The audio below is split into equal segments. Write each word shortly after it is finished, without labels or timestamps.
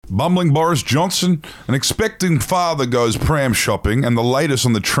Bumbling Boris Johnson, an expecting father goes pram shopping, and the latest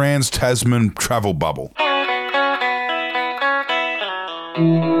on the Tasman travel bubble.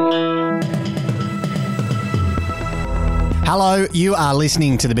 Hello, you are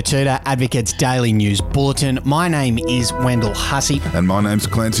listening to the Batuta Advocates Daily News Bulletin. My name is Wendell Hussey. And my name's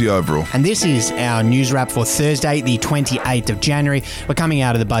Clancy Overell. And this is our news wrap for Thursday, the 28th of January. We're coming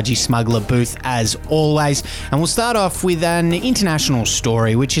out of the Budgy Smuggler Booth as always. And we'll start off with an international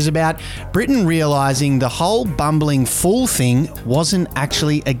story, which is about Britain realising the whole bumbling fool thing wasn't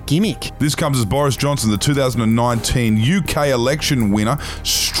actually a gimmick. This comes as Boris Johnson, the 2019 UK election winner,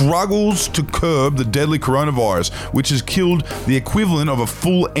 struggles to curb the deadly coronavirus, which has killed the equivalent of a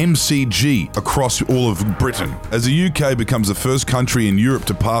full MCG across all of Britain. As the UK becomes the first country in Europe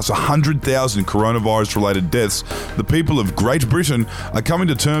to pass 100,000 coronavirus-related deaths, the people of Great Britain are coming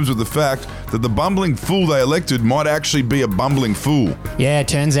to terms with the fact that the bumbling fool they elected might actually be a bumbling fool. Yeah, it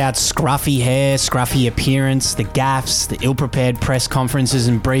turns out scruffy hair, scruffy appearance, the gaffes, the ill-prepared press conferences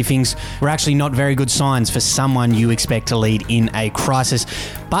and briefings were actually not very good signs for someone you expect to lead in a crisis.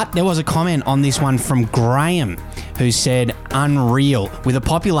 But there was a comment on this one from Graham, who said, unreal. With a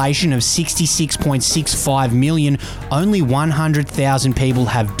population of 66.65 million, only 100,000 people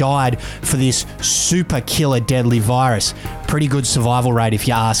have died for this super killer deadly virus. Pretty good survival rate if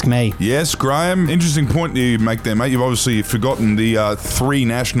you ask me. Yes, Graham. Interesting point you make there, mate. You've obviously forgotten the 3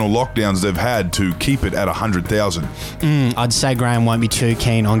 national lockdowns they've had to keep it at 100,000. I'd say Graham won't be too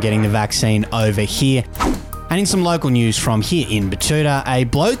keen on getting the vaccine over here. And in some local news from here in Batuta, a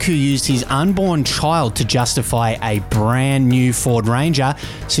bloke who used his unborn child to justify a brand new Ford Ranger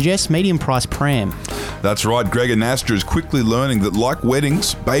suggests medium-priced pram. That's right, Gregor Nastra is quickly learning that like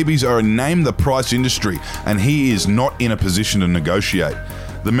weddings, babies are a name-the-price industry, and he is not in a position to negotiate.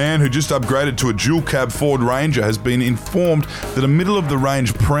 The man who just upgraded to a dual-cab Ford Ranger has been informed that a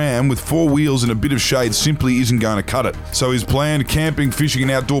middle-of-the-range pram with 4 wheels and a bit of shade simply isn't going to cut it. So his planned camping, fishing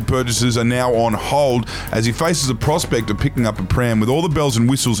and outdoor purchases are now on hold as he faces the prospect of picking up a pram with all the bells and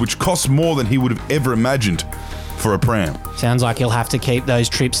whistles, which costs more than he would have ever imagined for a pram. Sounds like he'll have to keep those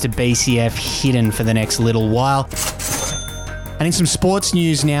trips to BCF hidden for the next little while. And in some sports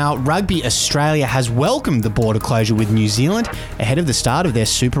news now, Rugby Australia has welcomed the border closure with New Zealand ahead of the start of their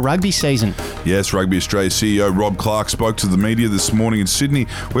Super Rugby season. Yes, Rugby Australia CEO Rob Clark spoke to the media this morning in Sydney,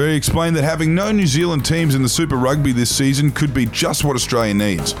 where he explained that having no New Zealand teams in the Super Rugby this season could be just what Australia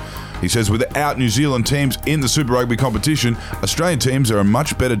needs. He says without New Zealand teams in the Super Rugby competition, Australian teams are a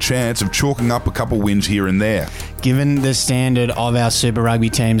much better chance of chalking up a couple wins here and there. Given the standard of our Super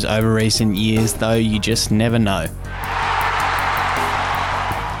Rugby teams over recent years, though, you just never know.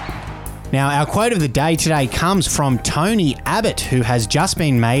 Now, our quote of the day today comes from Tony Abbott, who has just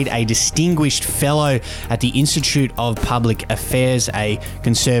been made a distinguished fellow at the Institute of Public Affairs, a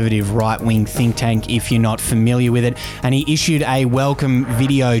conservative right-wing think tank, if you're not familiar with it. And he issued a welcome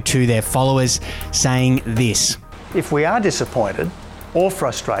video to their followers saying this. If we are disappointed or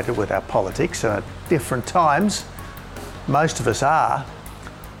frustrated with our politics at different times, most of us are,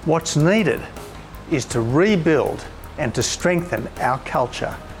 what's needed is to rebuild and to strengthen our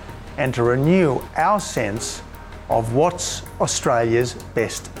culture and to renew our sense of what's Australia's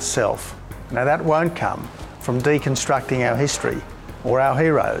best self. Now that won't come from deconstructing our history or our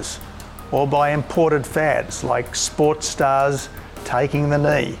heroes or by imported fads like sports stars taking the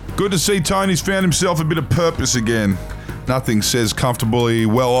knee. Good to see Tony's found himself a bit of purpose again. Nothing says comfortably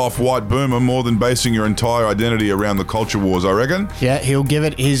well-off white boomer more than basing your entire identity around the culture wars, I reckon. Yeah, he'll give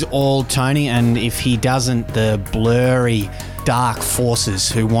it his all, Tony, and if he doesn't, the blurry, dark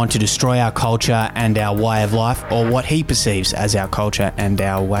forces who want to destroy our culture and our way of life, or what he perceives as our culture and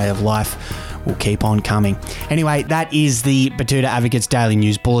our way of life, will keep on coming. Anyway, that is the Batuta Advocates Daily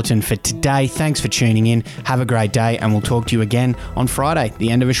News Bulletin for today. Thanks for tuning in. Have a great day, and we'll talk to you again on Friday, the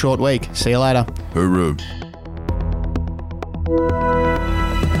end of a short week. See you later. Hooroo.